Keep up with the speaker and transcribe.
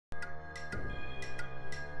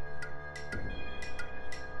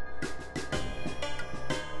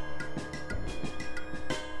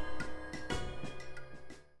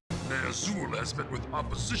has met with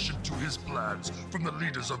opposition to his plans from the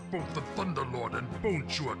leaders of both the Thunderlord and Bone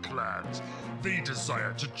Chewer clans. They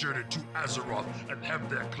desire to journey to Azeroth and have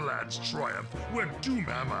their clans triumph where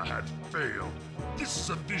Doomhammer had failed. This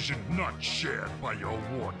is a vision not shared by your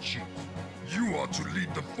war chief. You are to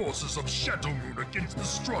lead the forces of Shadowmoon against the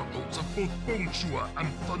strongholds of both Bone Chewer and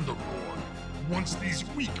Thunderlord. Once these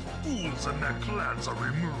weak fools and their clans are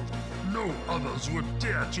removed, no others would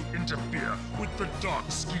dare to interfere with the dark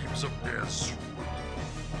schemes of their swoop.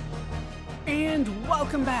 And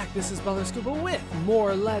welcome back, this is Brother Scuba with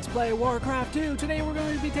more Let's Play Warcraft 2. Today we're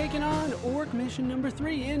going to be taking on Orc Mission number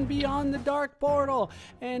 3 in Beyond the Dark Portal.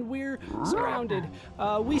 And we're surrounded.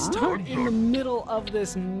 We start in the middle of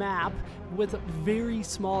this map with a very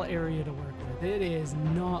small area to work with. It is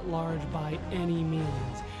not large by any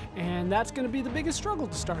means. And that's going to be the biggest struggle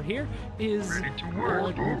to start here, is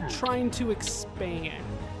trying to expand.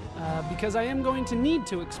 Because I am going to need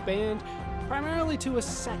to expand, primarily to a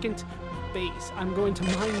second base. I'm going to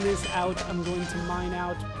mine this out. I'm going to mine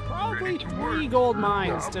out probably 3 gold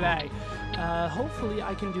mines today. Hopefully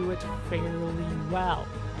I can do it fairly well.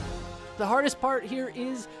 The hardest part here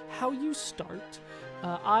is how you start.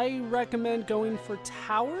 I recommend going for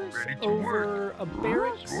towers over a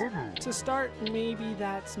barracks to start. Maybe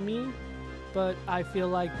that's me, but I feel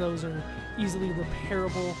like those are easily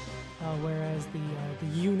repairable, whereas the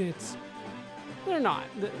units, they're not.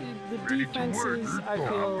 The defenses, I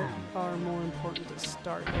feel, are more important to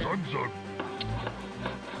start here.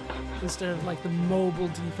 Instead of like the mobile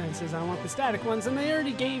defenses, I want the static ones, and they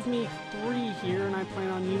already gave me 3 here, and I plan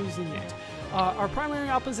on using it. Our primary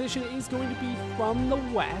opposition is going to be from the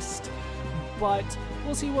west, but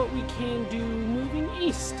we'll see what we can do moving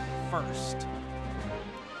east first.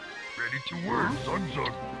 Ready to work,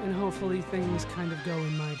 Zug. And hopefully things kind of go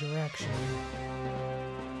in my direction.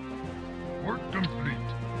 Work complete.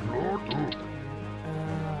 Lord Oak.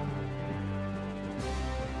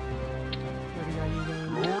 Where do you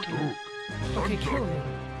going? Lord Oak. Okay, kill him.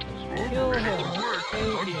 Kill him.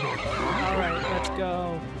 Thank you. Alright, let's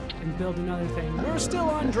go and build another thing. We're still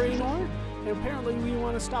on Draenor, and apparently we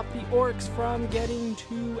want to stop the orcs from getting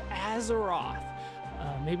to Azeroth.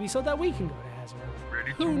 Maybe so that we can go to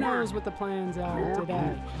Azeroth. Who knows what the plans are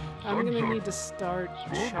today. I'm going to need to start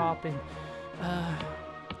chopping.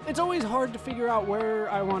 It's always hard to figure out where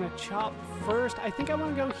I want to chop first. I think I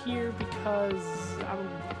want to go here because I'm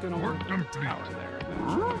going to want the tower there.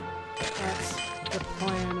 That's the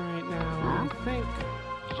plan right now, I think.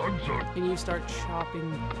 And you start chopping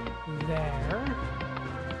there.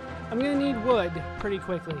 I'm going to need wood pretty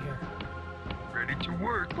quickly here. Ready to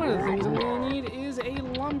work. One of the things I'm going to need is a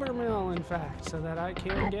lumber mill, in fact, so that I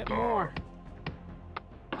can get more.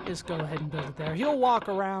 Just go ahead and build it there. He'll walk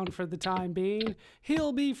around for the time being.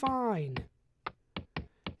 He'll be fine.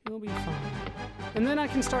 He'll be fine. And then I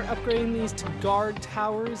can start upgrading these to guard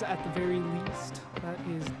towers at the very least. That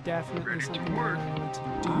is definitely something that I want to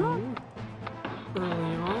do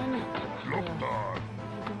early on.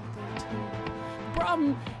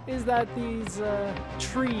 Problem is that these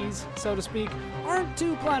trees, so to speak, aren't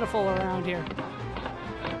too plentiful around here.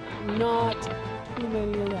 Not too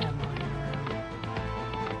many of them.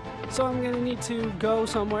 So I'm going to need to go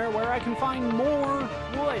somewhere where I can find more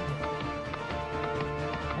wood.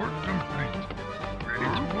 Work complete. Ready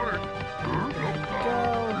to work.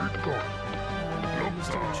 There we go. You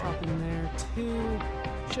start chopping there too.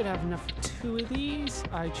 Should have enough for 2 of these.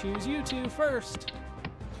 I choose you 2 first.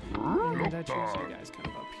 And I choose you guys kind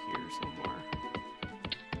of up here somewhere.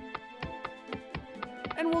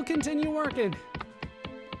 And we'll continue working.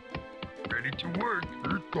 Ready to work.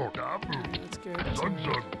 Let's get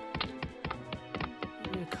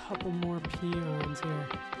a couple more peons here.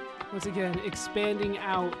 Once again, expanding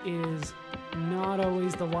out is not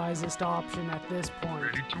always the wisest option at this point.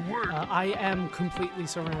 Ready to work. I am completely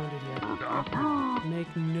surrounded here.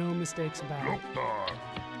 Make no mistakes about it.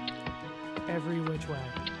 Every which way.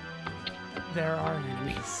 There are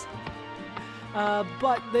enemies.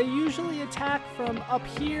 But they usually attack from up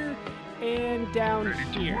here and down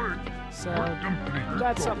here. So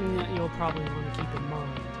that's something that you'll probably want to keep in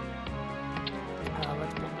mind.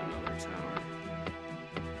 Let's build another tower.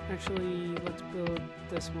 Actually, let's build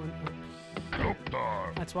this one up here.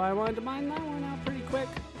 That's why I wanted to mine that one out pretty quick.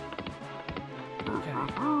 Okay.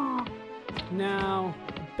 Now,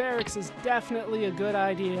 barracks is definitely a good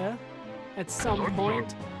idea at some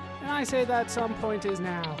point. And I say that some point is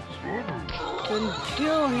now. Then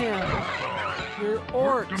kill him. Your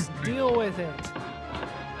orcs, deal with it.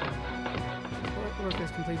 Work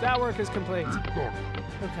is complete. That work is complete.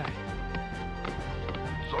 Okay.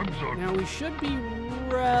 Now we should be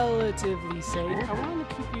relatively safe. I want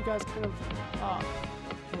to keep you guys kind of up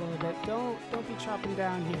a little bit. Don't be chopping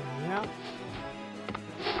down here, yeah?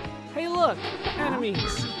 Hey, look! Enemies!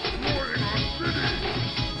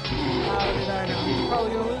 How did I know? He's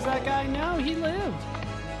probably gonna lose that guy. No, he lived!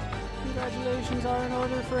 Congratulations are in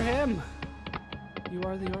order for him. You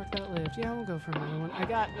are the orc that lived. Yeah, we'll go for another one. I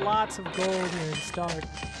got lots of gold here to start.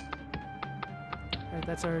 Alright,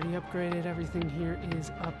 that's already upgraded. Everything here is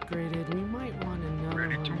upgraded. We might want another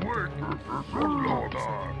Ready one. to work.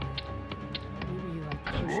 Maybe like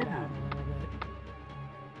push it out a little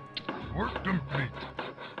bit. Work complete.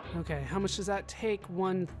 Okay, how much does that take?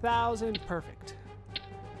 1,000. Perfect.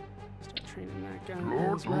 Start training that guy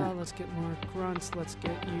as well. Let's get more grunts. Let's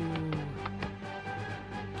get you.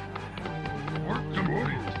 God, I don't even know. Work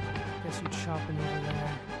complete. Guess you're chopping over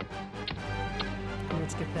there.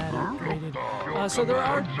 Let's get that upgraded. So there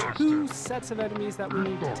are 2 sets of enemies that we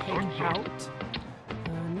need to take out.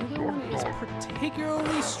 Neither one is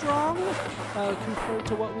particularly strong compared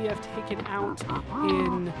to what we have taken out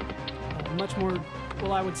in much more,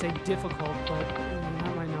 well, I would say difficult, but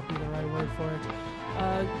that might not be the right word for it.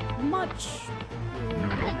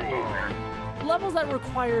 Levels that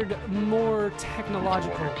required more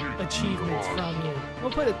technological achievements from you.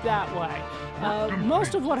 We'll put it that way.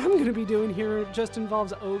 Most of what I'm going to be doing here just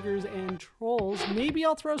involves ogres and trolls. Maybe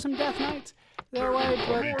I'll throw some death knights their way,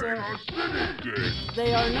 but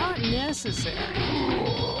they are not necessary.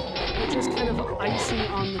 They're just kind of icing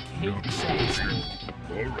on the cake, so to speak.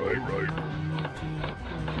 Alright.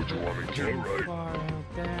 What you want me to kill, right? Far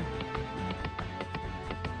out there.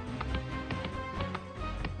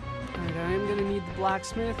 Alright, I am going to need the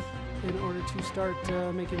blacksmith in order to start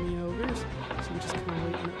making the ogres. So I'm just kind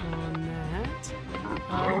of waiting on that.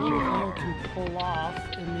 You can pull off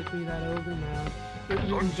and make me that ogre now. It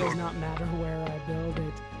really does not matter where I build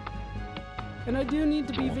it. And I do need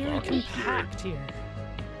to be very compact here.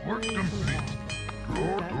 Work Very complete. compact.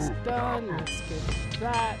 That's done. Let's get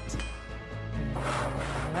that.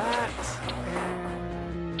 And that.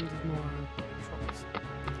 And more trolls.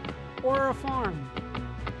 Or a farm.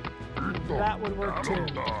 That would work too.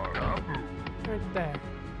 Right there.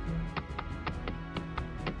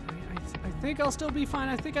 I think I'll still be fine.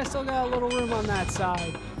 I think I still got a little room on that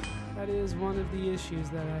side. That is one of the issues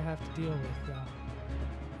that I have to deal with, though.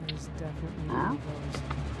 That is definitely one of those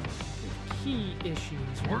key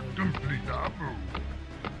issues. Work complete.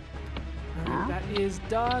 Alright, that is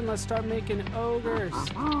done. Let's start making ogres.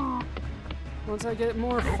 Once I get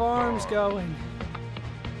more farms going.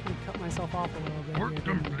 I'm gonna cut myself off a little bit Work here.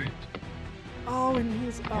 complete. Oh, and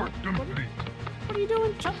he's Work complete. What are you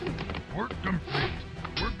doing? Chopping. Work complete.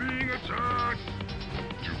 We're being attacked.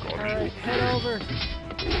 You got Alright, head over.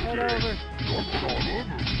 Head over.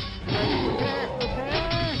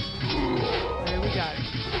 Repair. Alright, we got it.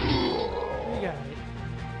 We got it.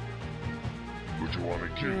 What you want to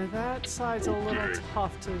kill? Yeah, that side's a little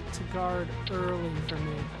tough to guard early for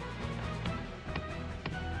me.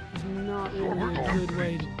 There's not really a good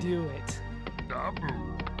way to do it.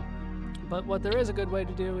 But what there is a good way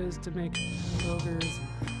to do is to make ogres,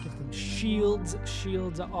 give them shields.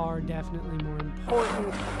 Shields are definitely more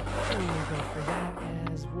important. I'm gonna go for that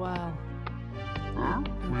as well.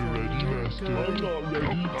 We're ready, Master. I'm not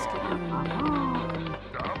ready. Let's get you another one.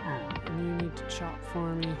 And you need to chop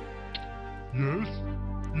for me. Yes?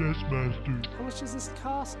 Yes, Master. How much does this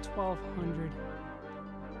cost? 1,200.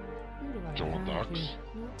 What do I Don't have box. here?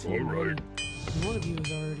 Not too All right. many. One of you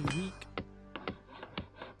is already weak.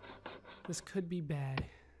 This could be bad.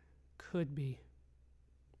 Could be.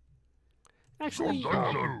 Actually,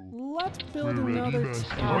 let's build We're ready, another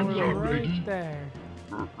Master. tower right Ready. there.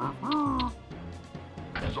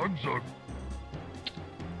 Zug.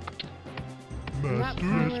 And that Master, yes,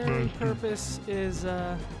 primary Master. purpose is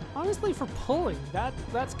honestly for pulling.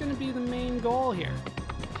 That's going to be the main goal here.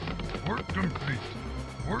 Work complete.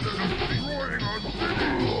 Work complete. Destroying our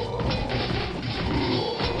city.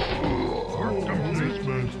 Work complete. Yes,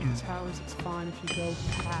 Master. Towers, it's fine if you go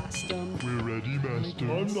past them. We're ready, Master.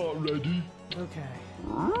 I'm not ready. Okay.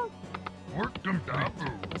 Work complete.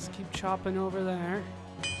 Let's keep chopping over there.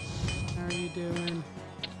 How are you doing?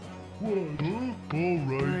 What? Huh? All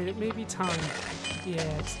right. Alright, it may be time. Yeah,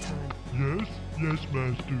 it's time. Yes? Yes,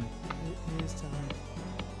 Master. It is time.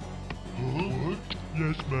 What?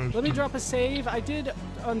 Yes, Master. Let me drop a save. I did,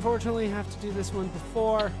 unfortunately, have to do this one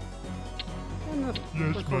before. And the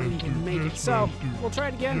Yes, recording Master. didn't make Yes, it. So, Master. we'll try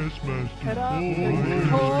it again. Yes, Master. Head up, All and right.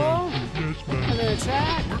 pull. Yes, And Master. then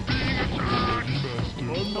attack. Ready,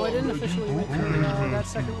 Master. Oh, I didn't officially wait for that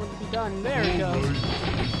second one to be done. There it goes.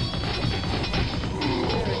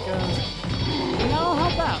 There it goes. And that'll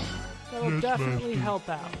help out. That'll Yes, definitely Master. help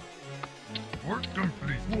out. Work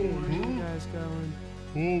complete. Where are you guys going?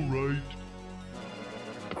 Alright.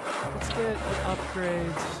 Let's get the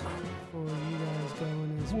upgrades for you guys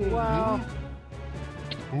going as well.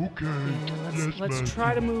 Okay. Yeah, let's Master.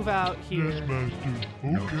 try to move out here. Yes, Master.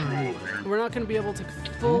 Okay. We're not going to be able to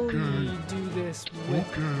fully do this with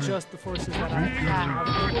just the forces that I have,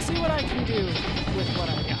 but we'll see what I can do with what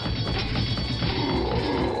I got.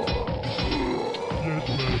 Yes,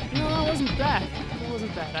 Master. No, that wasn't bad. That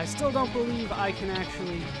wasn't bad. I still don't believe I can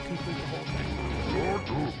actually complete the whole thing.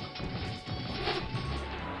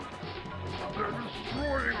 They're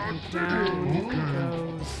destroying our And city. down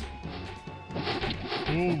goes.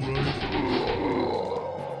 Down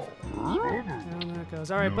that goes.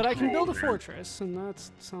 Alright, but I can build a fortress, and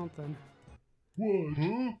that's something. What?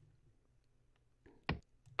 Huh?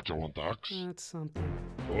 Do you want the axe? That's something.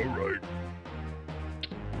 Alright.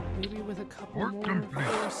 Maybe with a couple Work more complete.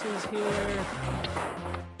 forces here.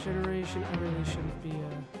 Generation, I really shouldn't be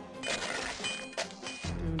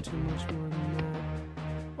doing too much more than that.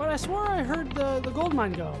 But I swore I heard the gold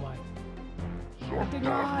mine go away. That did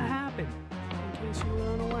not happen, in case you were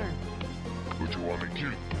unaware. What you want me to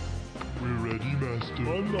kill? We're ready, Master.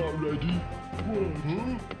 I'm not ready. What?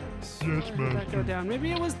 Huh? So Yes, where did that go Master. down?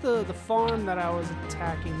 Maybe it was the farm that I was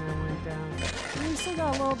attacking that went down. We still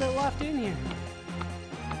got a little bit left in here.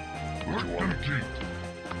 What you want me to kill?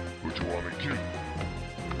 What you want me to kill?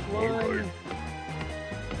 One. Alright.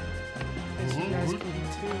 Guess you guys can do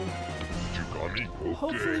two. You got me? Okay.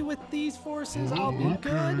 Hopefully with these forces I'll be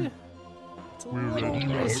good. It's a We're little ready,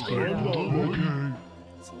 risky Master. I'm though. not ready.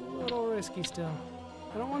 It's a little risky still.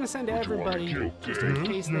 I don't want to send What you want everybody me to just kill? in Yes,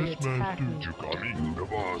 case they yes, attack Master. me. You got me? The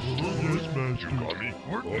boss. Yes, You Master. got me?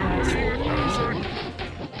 Work. That's what we're using.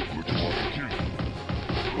 What you want me to kill?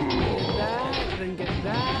 Get that, then get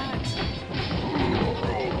that.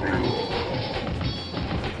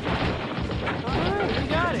 Alright, we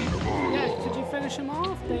got it. Yeah, could you finish him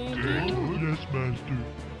off? Thank you. Yes, Master.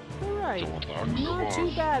 Alright, not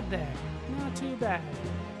too bad there. Not too bad.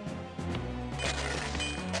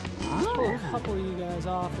 Let's pull a couple of you guys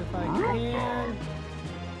off if I can.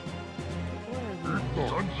 Where are they?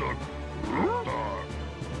 Sun's up.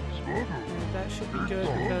 Yeah, that should be good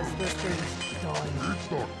because this thing's done.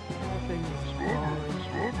 That thing is gone.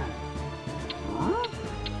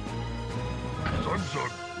 Sun's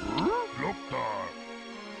up.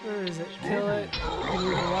 Where is it? Kill it.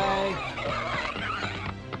 Move away.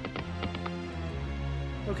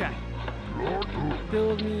 Okay.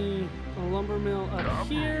 Build me a lumber mill up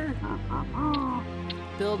here.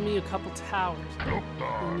 Build me a couple towers.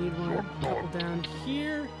 I need one, a couple down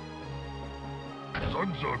here.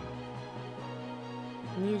 Sun's up.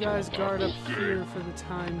 And you guys guard up here for the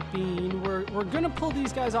time being. We're gonna pull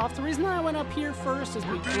these guys off. The reason I went up here first is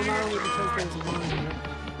well, not only because there's one here.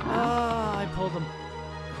 Ah, I pulled them.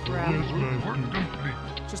 Crap. Yes, Work Master.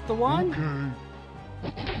 complete. Just the one?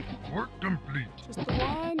 Okay. Work complete. Just the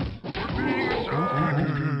one? We're being attacked.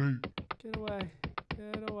 Okay. Get away.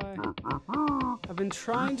 Get away. I've been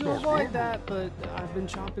trying to avoid that, but I've been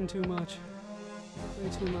chopping too much. Way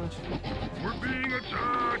too much. We're being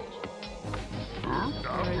attacked.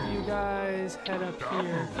 Alright, you guys head up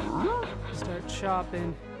here. Start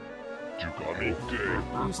chopping. You got me?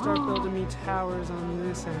 Okay. You start building me towers on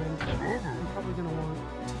this end. I'm probably gonna want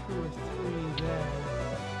 2 or 3 there.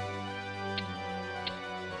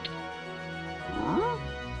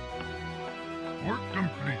 Work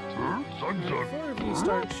complete. Sun's Alright, up. 4 of you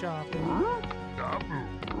start chopping.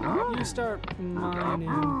 Dabu. You start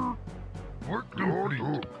mining. Work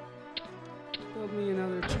complete. Build me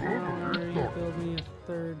another tower. You build me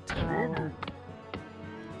a 3rd tower.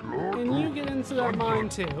 And you get into that mine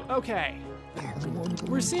too. Okay.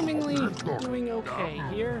 We're seemingly doing okay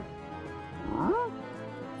here.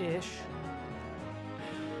 Ish.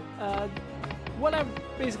 What I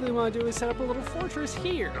basically want to do is set up a little fortress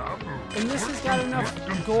here. And this has got enough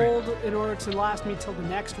gold in order to last me till the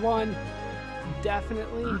next one.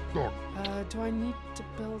 Definitely. Do I need to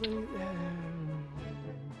build any?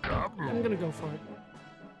 I'm gonna go for it.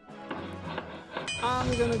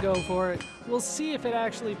 I'm gonna go for it. We'll see if it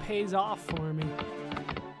actually pays off for me.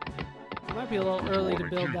 It might be a little early to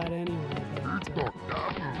build that anyway, but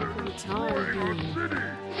for the time being,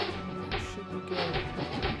 it should be good.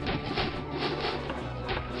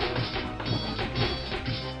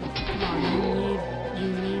 Come on, you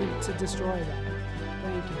need to destroy that.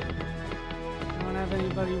 Thank you. I don't have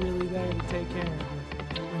anybody really there to take care of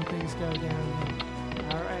it when things go down.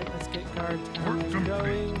 Alright, let's get guard towers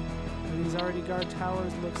going. Are these already guard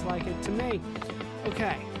towers? Looks like it to me.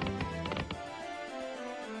 Okay.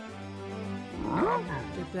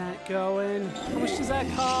 Get that going. How much does that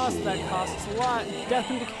cost? That costs a lot. Death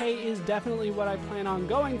and Decay is definitely what I plan on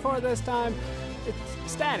going for this time.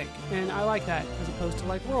 It's static, and I like that as opposed to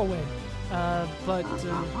like Whirlwind. But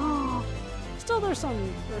still, there's some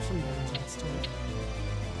downsides to it.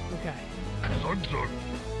 Okay.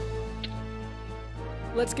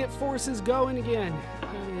 Let's get forces going again.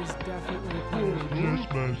 That is definitely a plan. Yes,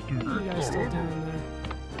 Master. What are you guys still doing there?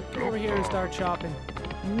 Get over here and start chopping.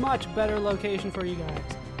 Much better location for you guys.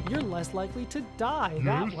 You're less likely to die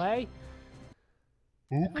that way.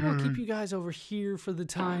 Okay. I'll keep you guys over here for the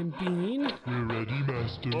time being. We're ready,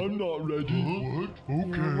 Master. I'm not ready. What? Okay. You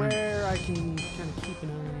know, where I can kind of keep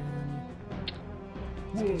an eye on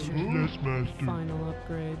you. Let's get your Yes, Master. final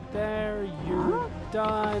upgrade there. You're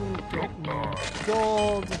done. Get more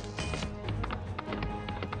gold.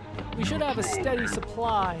 We should have a steady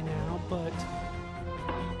supply now, but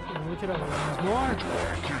you know, we could always use more.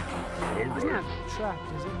 It's not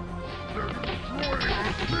trapped, is it? They're destroying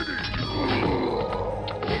our city!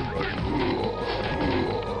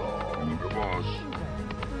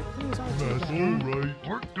 Things aren't too Master, bad. right.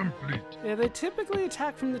 Work complete. Yeah, they typically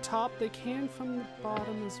attack from the top. They can from the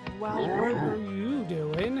bottom as well. What are you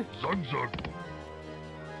doing? Zug.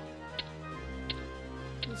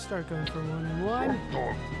 Let's start going for 1-on-1.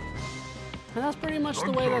 Dog. And that's pretty much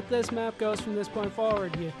the way that this map goes from this point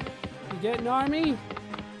forward. You get an army,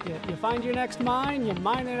 you find your next mine, you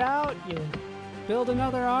mine it out, you build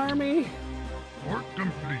another army. Work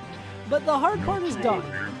complete. But the hard part is done.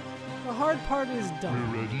 The hard part is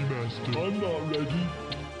done. We're ready, Master. I'm not ready.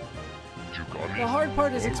 The hard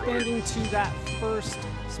part is expanding to that first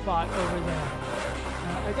spot over there.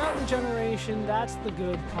 I got regeneration, that's the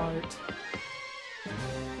good part.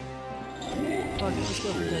 Fuck it, let's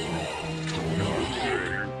go for death.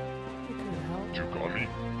 You got me?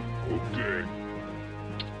 Okay.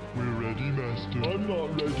 We're ready, Master. I'm not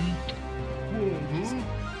ready.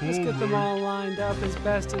 Let's get them all lined up as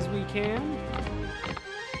best as we can.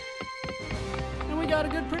 And we got a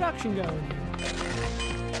good production going here.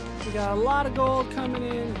 We got a lot of gold coming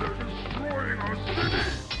in. They're destroying our city.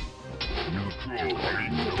 Neutral,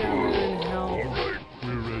 Get down there and help. Alright.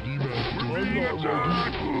 We're ready, Master. I'm not ready.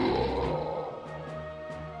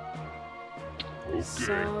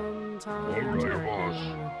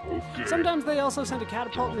 Sometimes they also send a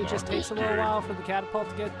catapult and it just takes a little while for the catapult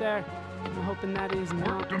to get there. I'm hoping that is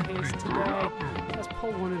not the case today. Let's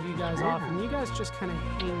pull one of you guys off and you guys just kind of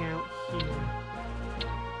hang out here.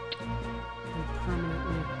 And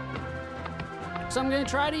permanently. So I'm going to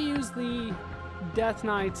try to use the Death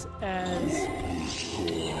Knights as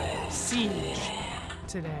siege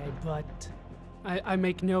today, but I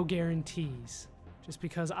make no guarantees. Just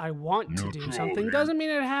because I want to do something doesn't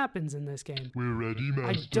mean it happens in this game. We're ready, Master.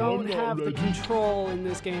 I don't have the control in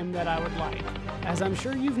this game that I would like, as I'm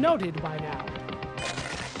sure you've noted by now.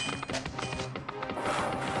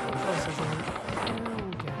 How close is it? I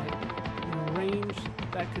don't get it. In range,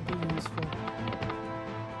 that could be useful.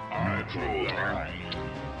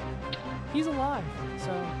 He's alive,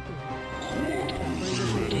 so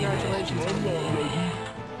congratulations. I'm not ready.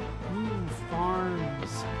 Ooh,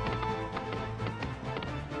 farms.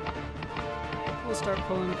 We'll start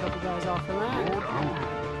pulling a couple guys off of that. We're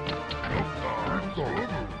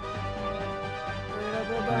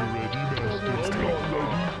ready, Master. I'm not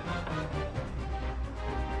ready.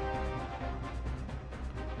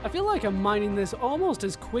 I feel like I'm mining this almost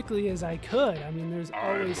as quickly as I could. I mean, there's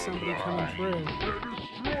always somebody coming through. They're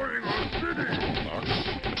destroying our city.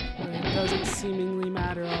 But it doesn't seemingly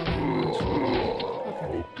matter all that much.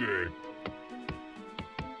 Okay.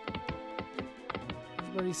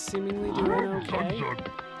 Everybody's seemingly doing okay. Zug.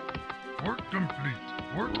 Work complete.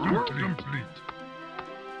 Work complete.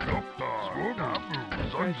 Right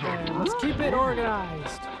there. Let's keep it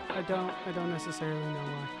organized. I don't necessarily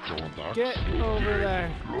know why. Get over there.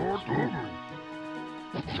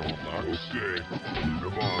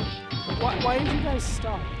 Why did you guys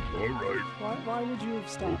stop? Alright. Why would you have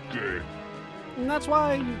stopped? Okay. And that's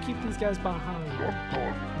why you keep these guys behind.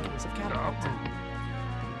 In case of catapults.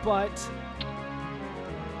 But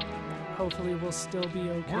hopefully we'll still be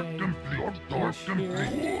okay. Ish here.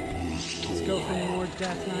 Let's go for more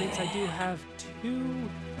Death Knights. I do have 2,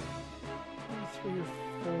 3 or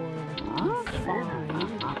 4 fine.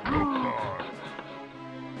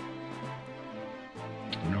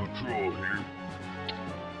 Neutral here.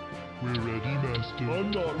 We're ready, Master.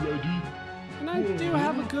 I'm not ready. And I do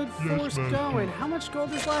have a good force Master. going. How much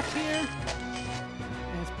gold is left here?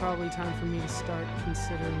 It's probably time for me to start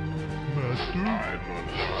considering moving. Master?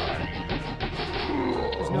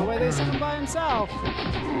 There's no way they sent him by himself.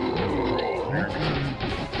 Okay.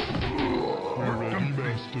 We're ready,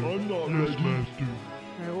 Master. I'm not ready. Yes, Master.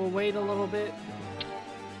 Alright, we'll wait a little bit.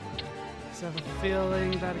 I have a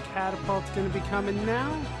feeling that a catapult's gonna be coming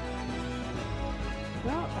now.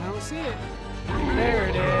 No, I don't see it. There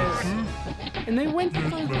it is. And they went for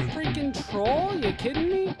the freaking troll? You kidding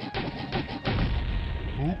me?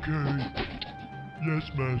 Okay.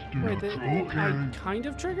 Yes, Master. Wait, okay. I kind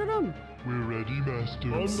of triggered them? We're ready,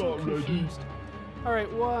 Master. I'm so not ready.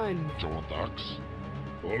 Alright, one.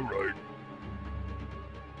 Alright.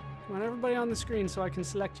 Come on, everybody on the screen so I can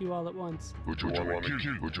select you all at once. Who do you want to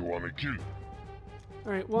kill? Who do you want to kill?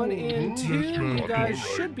 Alright, 1 and 2. You guys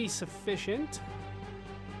should be sufficient.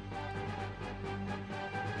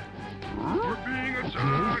 We're being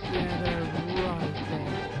attacked! Yeah, they're right there.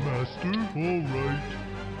 Master, alright.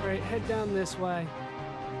 Alright, head down this way.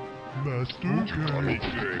 Master, okay.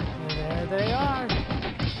 There they are.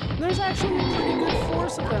 There's actually a pretty good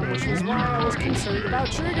force of them, which is why I was concerned about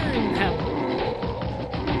triggering them.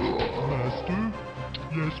 Master?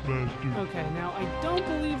 Yes, Master. Okay, now I don't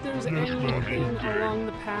believe there's anything along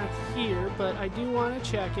the path here, but I do want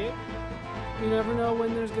to check it. You never know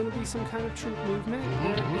when there's going to be some kind of troop movement.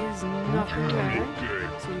 There is nothing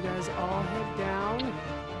there. So you guys all head down.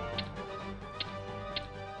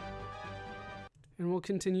 And we'll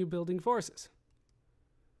continue building forces.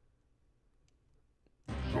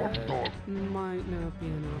 That might not be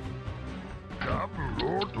enough.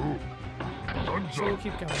 So we'll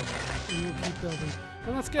keep going. And we'll keep building.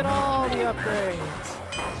 And let's get all the upgrades.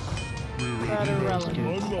 That are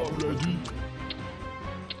relevant. I'm not ready.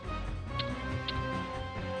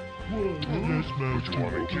 Yes,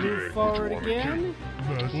 Master. Move forward again.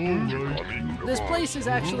 Master, This place is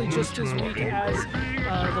actually just as weak as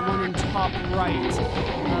the one in top right.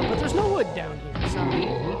 But there's no wood down here, so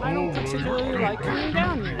I don't particularly like coming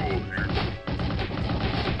down here.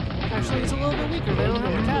 Actually, it's a little bit weaker. They don't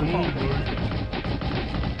have a catapult.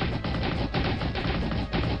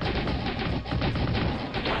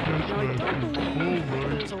 Now, I don't believe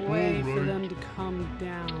there's a way for them to come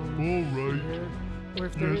down here. Or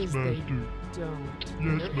if there is, they don't.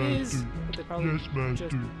 There is, but they probably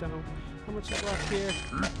just don't. How much is left here?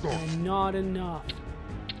 Not enough.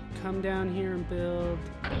 Come down here and build.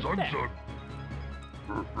 There.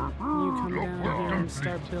 You come down here and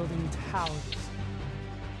start building towers.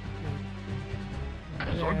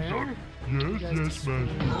 There. Yes, Master.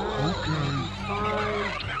 Okay.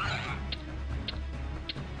 Fine.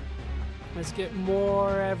 Let's get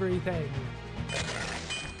more everything.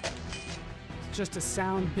 Just a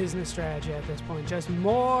sound business strategy at this point. Just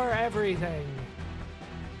more everything.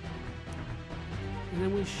 And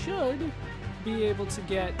then we should be able to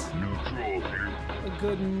get a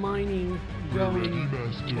good mining going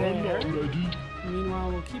there.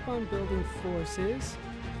 Meanwhile, we'll keep on building forces.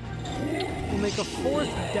 We'll make a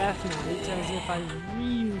 4th Death Knight as if I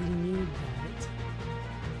really need that.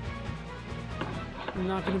 I'm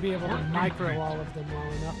not going to be able to micro all of them well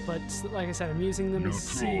enough, but like I said, I'm using them as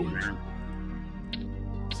siege.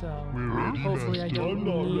 So hopefully I don't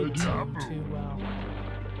need them too well.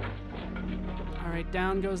 Alright,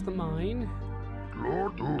 down goes the mine.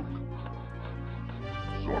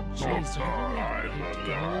 Jeez,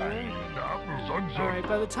 alright,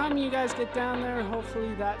 by the time you guys get down there,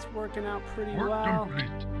 hopefully that's working out pretty well.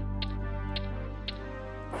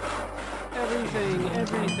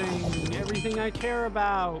 Everything I care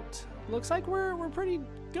about. Looks like we're pretty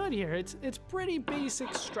good here. It's pretty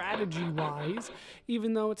basic strategy-wise,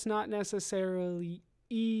 even though it's not necessarily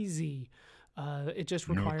easy. It just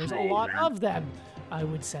requires a lot of them, I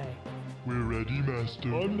would say. We're ready,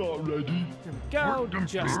 Master. I'm not ready. There we go,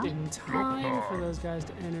 just in time for those guys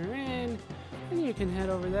to enter in. And you can head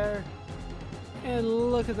over there. And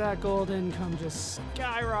look at that gold income just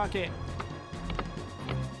skyrocket.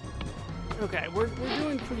 Okay, we're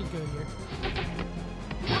doing pretty good here.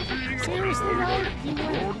 Seriously, though? You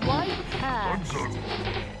went right past the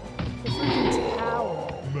freaking tower.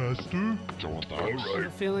 Master? I have a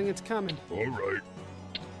feeling it's coming. Alright.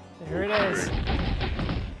 There it is. There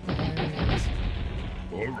it is.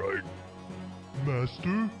 Alright.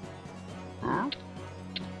 Master?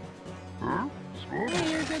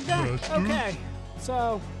 Hey, you're good then. Master? Okay,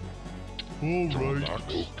 so Alright.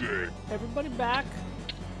 Okay. everybody back.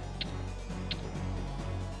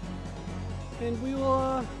 And we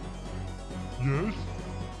will Yes?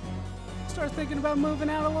 start thinking about moving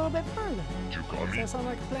out a little bit further. Does that sound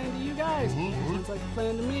like a plan to you guys? Sounds like a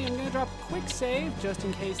plan to me. I'm going to drop a quick save just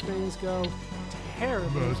in case things go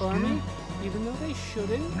terribly for me, even though they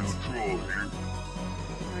shouldn't.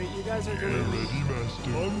 Alright, you guys are going to Ready,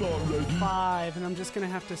 Master. I'm not ready. 5, and I'm just going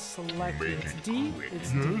to have to select it. It's D?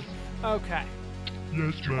 It's D. Yes? Okay.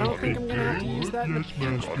 Yes, I don't think I'm gonna have to use that in the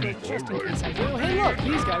pinch, but just in case I do. Hey, look,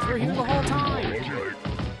 these guys were here the whole time.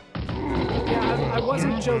 Yeah, I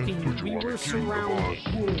wasn't joking. We were surrounded.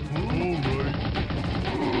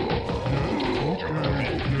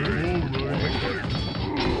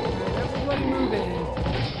 Everybody move in.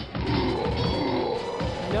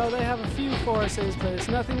 I know they have a few forces, but it's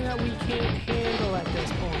nothing that we can't handle at this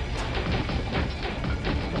point.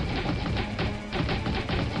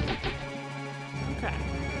 Okay.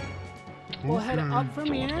 We'll head up from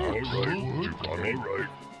here. Alright.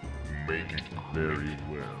 Make it very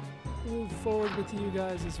well. Move forward with you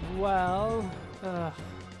guys as well.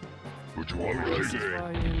 What you want me This to is say?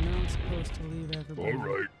 why you're not supposed to leave everybody.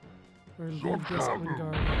 Alright. Or leave this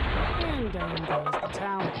unguarded. And down goes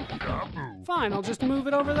the tower. Fine, I'll just move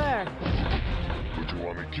it over there. What you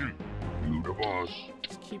want me to? You the boss.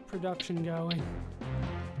 Just keep production going.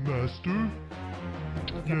 Master?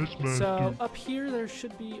 Okay, Yes, master. so up here there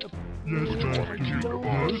should be a Yes, bridge. master. I don't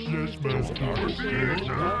believe Yes, there's master. anything here. Yes,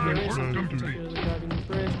 Oh, there is master. something particularly guarding the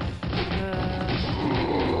bridge.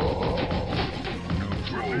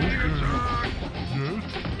 Yes?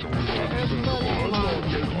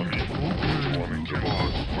 Everybody, come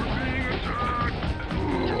on.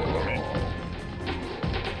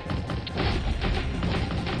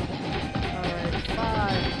 Alright,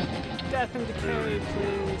 5. Death and decay,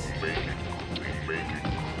 please.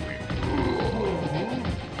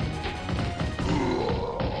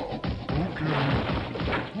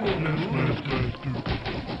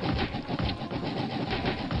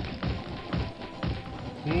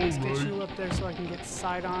 Let's get you up there so I can get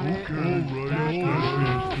sight on it. Back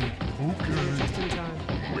off. Just in time.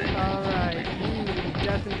 Alright,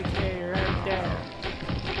 death and decay right there.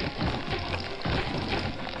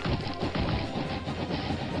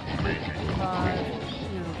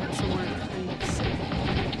 Get somewhere kind of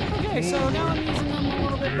safe. Okay, so now I'm using them a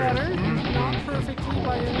little bit better. Not perfectly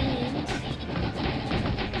by any means.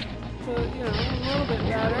 But, a little bit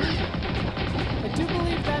better. I do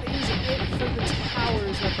believe that is it for the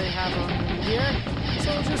towers that they have on here.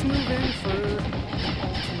 So we'll just move in for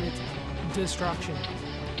ultimate destruction.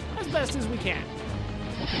 As best as we can.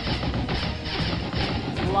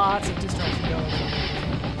 Lots of destruction going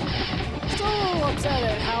on. Still a little upset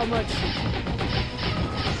at how much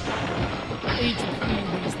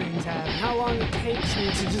HP these things have, and how long it takes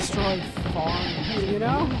me to destroy farms,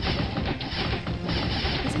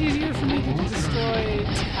 It's easier for me to destroy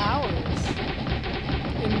towers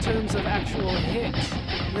in terms of actual hits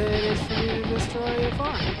than it is for me to destroy a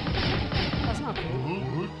farm. That's not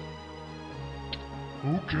cool.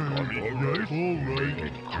 Okay, alright.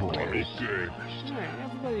 Alright,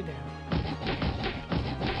 everybody down.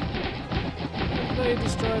 Everybody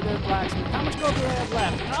destroy their blacksmith. How much gold do they have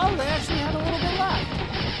left? Oh, they actually had a little bit left.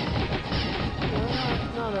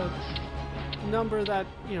 Not a number that,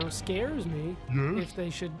 scares me. Yes? If they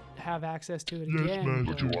should have access to it Yes, again.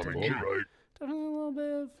 master. but Alright. definitely a little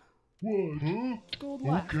bit of What? Huh? gold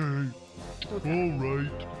left. Okay. Okay.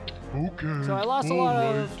 Alright. Okay. So I lost a lot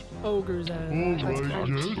of ogres as Alright, kind of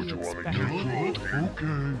yes. to be expected.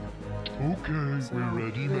 Okay. Okay, So we're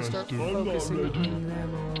ready, I'm gonna start master. focusing on them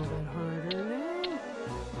a little bit harder now.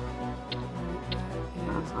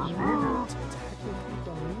 That is not technically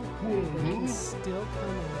done. They can still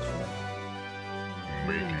come at you.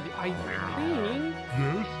 I think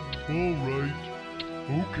Yes? Alright.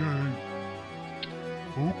 Okay.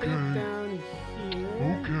 Okay. down here.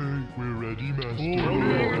 Okay, we're ready, master. I'm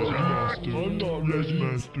not ready, master. I'm not ready. Yes,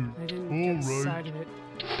 master. I didn't get sight of it.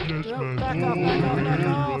 Yes, No, master. back off, back off, back off. Get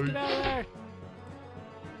out of there.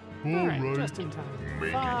 Alright, Alright. just in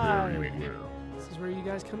time. 5. This is where you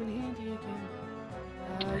guys come in handy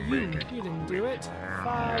again. You didn't do it.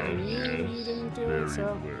 5, and you didn't do it,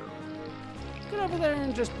 so get over there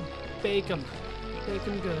and just bake them. Bake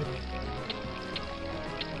them good.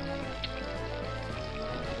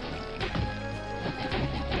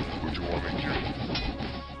 What you want me to?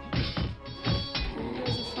 You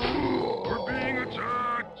guys are fine. We're being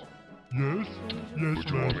attacked! Yes?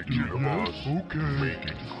 Yes, master. Yes, okay. Make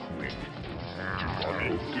it quick.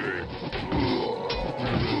 Okay.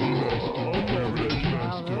 I'm not ready,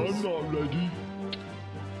 master. I'm not ready.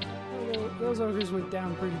 Those ogres went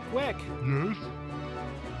down pretty quick. Yes?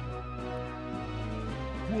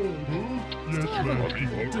 What? Huh? Yes, Still have a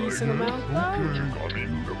master. decent amount, though. Okay.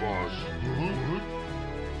 Coming, the boss.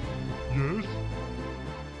 Yes?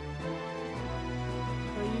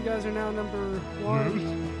 You guys are now number 1. Yes.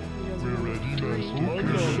 You guys are We're number ready, 3.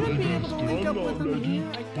 master. You should be able to link up with them here.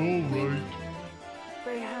 I don't think Alright.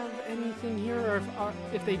 they have anything here, or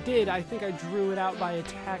if they did, I think I drew it out by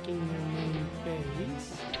attacking their main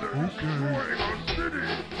base. Okay.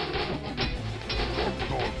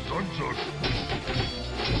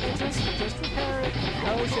 Just repair it.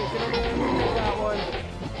 Oh shit, get over there and repair that one.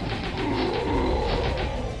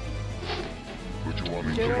 What you want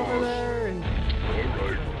me Get to over there and...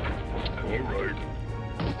 Alright.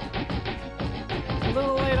 A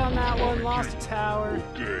little late on that one, lost a tower.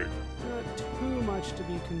 Okay. Not too much to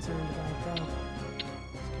be concerned about though.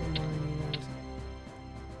 Let's get more in you guys.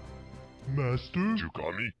 Master? You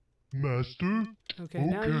got me? Master? Okay,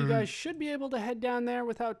 now you guys should be able to head down there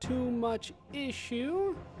without too much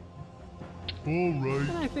issue. Alright.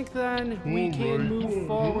 And I think then we can move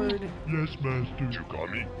forward Yes, Master. You got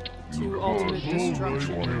me? to ultimate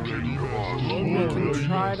destruction. We can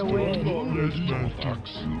try to win. Yes, Master.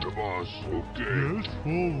 The boss. Okay. Yes,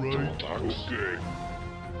 alright. Okay.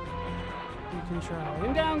 We can try.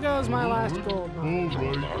 And down goes my last gold mine.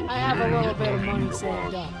 Alright. I have a little bit of money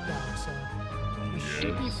saved up though, so we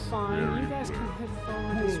should be fine. You guys can head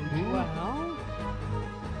forward as well.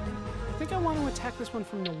 I think I want to attack this one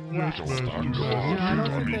from the west. Yes, Master. No, I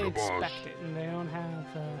don't think they expect it, and they don't have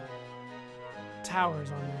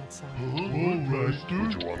towers on that side. Alright.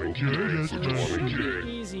 Yes, So it should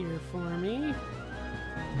be easier for me.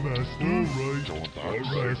 Master. Alright.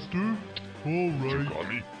 Master.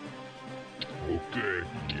 Alright. Okay.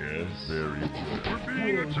 Yes. Very good. We're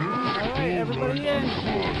being attacked. Alright, everybody in.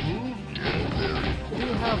 We do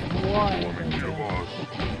have one.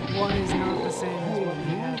 One is not the same as what we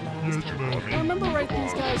had last time. If I remember right,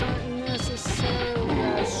 these guys aren't necessarily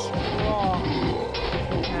as strong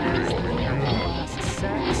as the last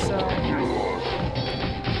set, so it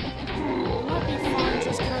might be fun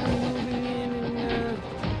just kind of moving in and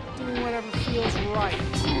doing whatever feels right.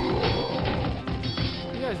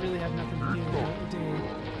 You guys really have nothing to do, do you?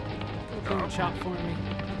 Go clean the shop for me.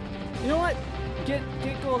 You know what? Get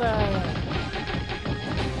gold out of there.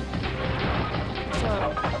 Still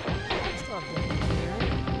have gold here.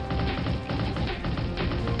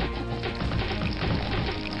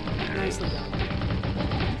 Nicely done.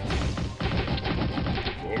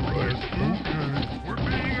 Alright. Okay. We're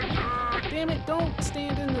being attacked. Damn it, don't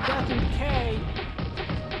stand in the death and decay.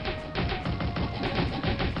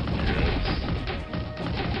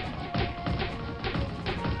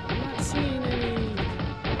 I'm not seeing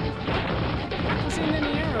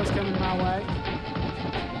any arrows coming my way.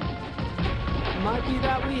 Might be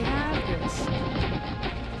that we have this.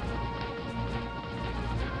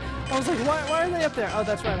 I was like, why are they up there? Oh,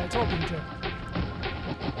 that's right, I told them to.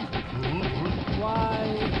 Why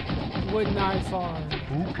wouldn't I farm?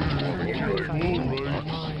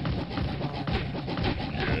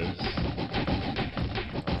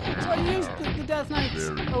 So I used the Death Knights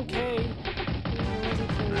okay. It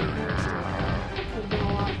wasn't fantastic. Could have been a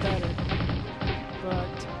lot better.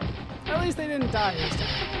 But at least they didn't die this time.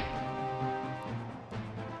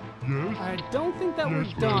 Yes. I don't think that we're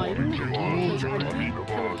done, because I did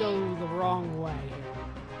kind of go the wrong way.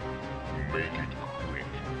 Make it quick.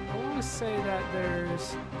 I want to say that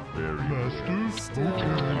there's Master.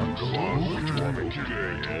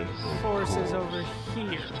 forces over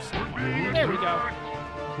here. There we go.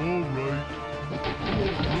 Alright.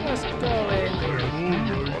 Just go in.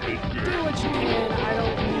 Do what you can. I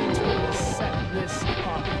don't need to set this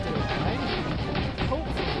up, do I?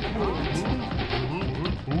 Hopefully not.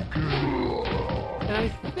 And I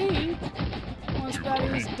think once that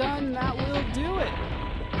is done, that will do it.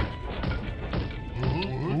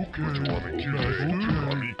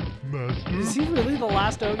 Master. Is he really the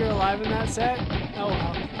last ogre alive in that set? Oh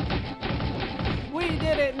well. We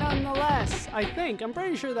did it nonetheless, I think. I'm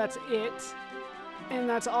pretty sure that's it. And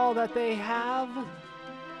that's all that they have.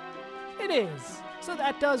 It is. So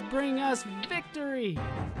that does bring us victory.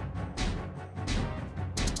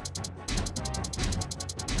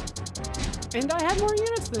 And I had more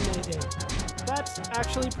units than they did. That's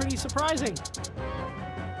actually pretty surprising.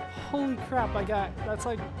 Holy crap, that's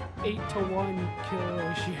like 8-to-1 kill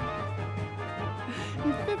ratio.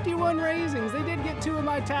 And 51 raisings. They did get 2 of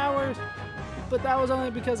my towers, but that was only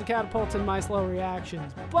because of catapults and my slow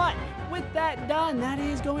reactions. But with that done, that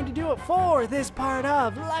is going to do it for this part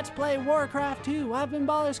of Let's Play Warcraft 2. I've been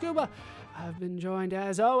Baller Scuba. I've been joined,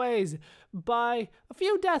 as always, by a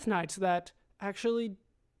few Death Knights that actually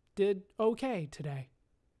did okay today.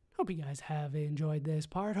 Hope you guys have enjoyed this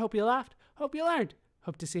part. Hope you laughed. Hope you learned.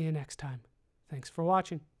 Hope to see you next time. Thanks for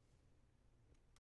watching.